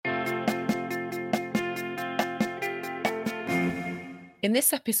In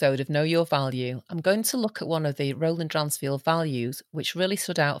this episode of Know Your Value, I'm going to look at one of the Roland Dransfield values which really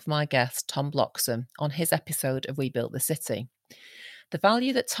stood out for my guest, Tom Bloxham, on his episode of We Built the City. The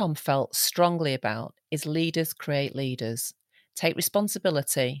value that Tom felt strongly about is leaders create leaders. Take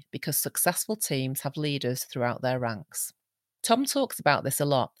responsibility because successful teams have leaders throughout their ranks. Tom talks about this a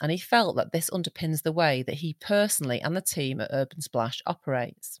lot, and he felt that this underpins the way that he personally and the team at Urban Splash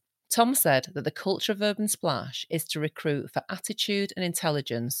operates. Tom said that the culture of Urban Splash is to recruit for attitude and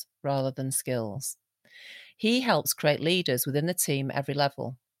intelligence rather than skills. He helps create leaders within the team at every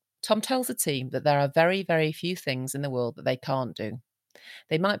level. Tom tells the team that there are very, very few things in the world that they can't do.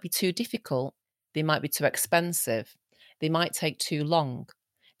 They might be too difficult, they might be too expensive, they might take too long,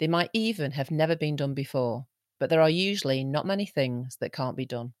 they might even have never been done before, but there are usually not many things that can't be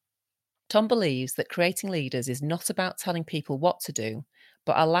done. Tom believes that creating leaders is not about telling people what to do,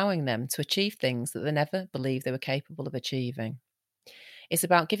 but allowing them to achieve things that they never believed they were capable of achieving. It's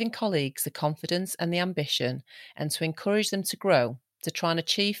about giving colleagues the confidence and the ambition and to encourage them to grow, to try and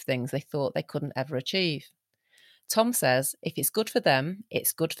achieve things they thought they couldn't ever achieve. Tom says, if it's good for them,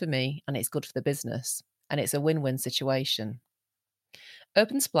 it's good for me and it's good for the business, and it's a win-win situation.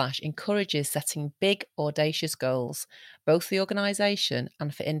 Urban Splash encourages setting big, audacious goals, both for the organisation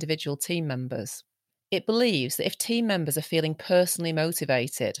and for individual team members. It believes that if team members are feeling personally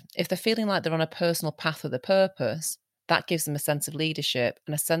motivated, if they're feeling like they're on a personal path with a purpose, that gives them a sense of leadership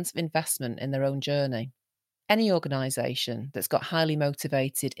and a sense of investment in their own journey. Any organisation that's got highly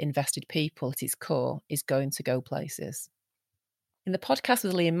motivated, invested people at its core is going to go places. In the podcast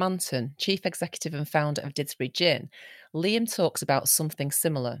with Liam Morton, Chief Executive and Founder of Didsbury Gin, Liam talks about something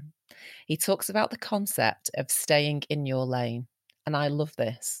similar. He talks about the concept of staying in your lane, and I love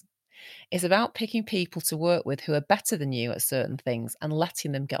this. It's about picking people to work with who are better than you at certain things and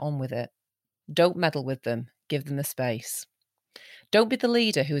letting them get on with it. Don't meddle with them, give them the space. Don't be the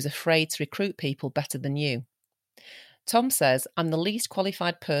leader who is afraid to recruit people better than you. Tom says, I'm the least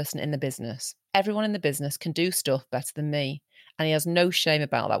qualified person in the business. Everyone in the business can do stuff better than me, and he has no shame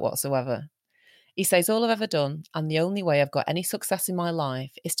about that whatsoever. He says, all I've ever done, and the only way I've got any success in my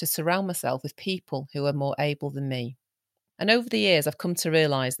life, is to surround myself with people who are more able than me. And over the years, I've come to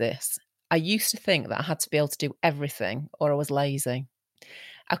realise this. I used to think that I had to be able to do everything, or I was lazy.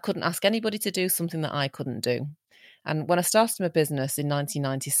 I couldn't ask anybody to do something that I couldn't do. And when I started my business in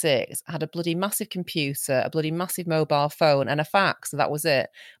 1996, I had a bloody massive computer, a bloody massive mobile phone and a fax, so that was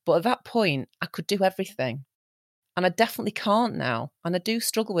it. But at that point, I could do everything. And I definitely can't now. And I do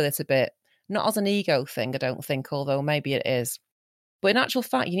struggle with it a bit. Not as an ego thing, I don't think, although maybe it is. But in actual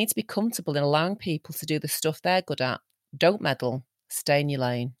fact, you need to be comfortable in allowing people to do the stuff they're good at. Don't meddle. Stay in your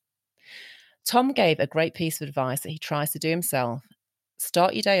lane. Tom gave a great piece of advice that he tries to do himself.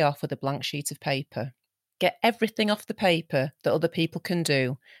 Start your day off with a blank sheet of paper. Get everything off the paper that other people can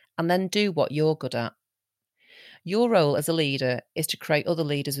do, and then do what you're good at. Your role as a leader is to create other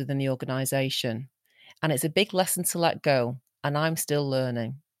leaders within the organisation, and it's a big lesson to let go, and I'm still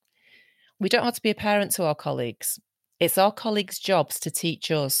learning. We don't have to be a parent to our colleagues. It's our colleagues' jobs to teach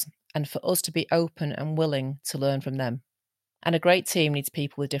us, and for us to be open and willing to learn from them. And a great team needs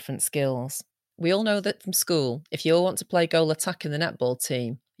people with different skills. We all know that from school, if you all want to play goal attack in the netball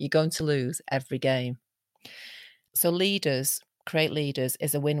team, you're going to lose every game. So leaders, create leaders,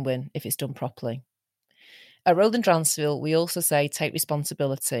 is a win-win if it's done properly. At Roland Dransfield, we also say take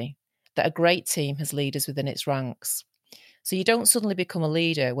responsibility, that a great team has leaders within its ranks. So you don't suddenly become a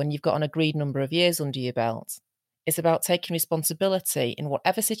leader when you've got an agreed number of years under your belt. It's about taking responsibility in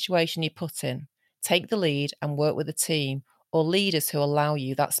whatever situation you're put in. Take the lead and work with a team or leaders who allow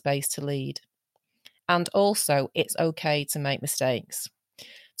you that space to lead. And also, it's okay to make mistakes.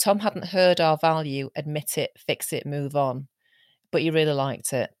 Tom hadn't heard our value, admit it, fix it, move on, but he really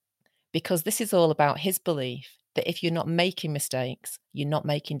liked it because this is all about his belief that if you're not making mistakes, you're not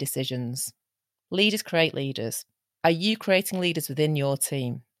making decisions. Leaders create leaders. Are you creating leaders within your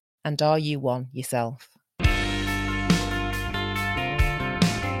team? And are you one yourself?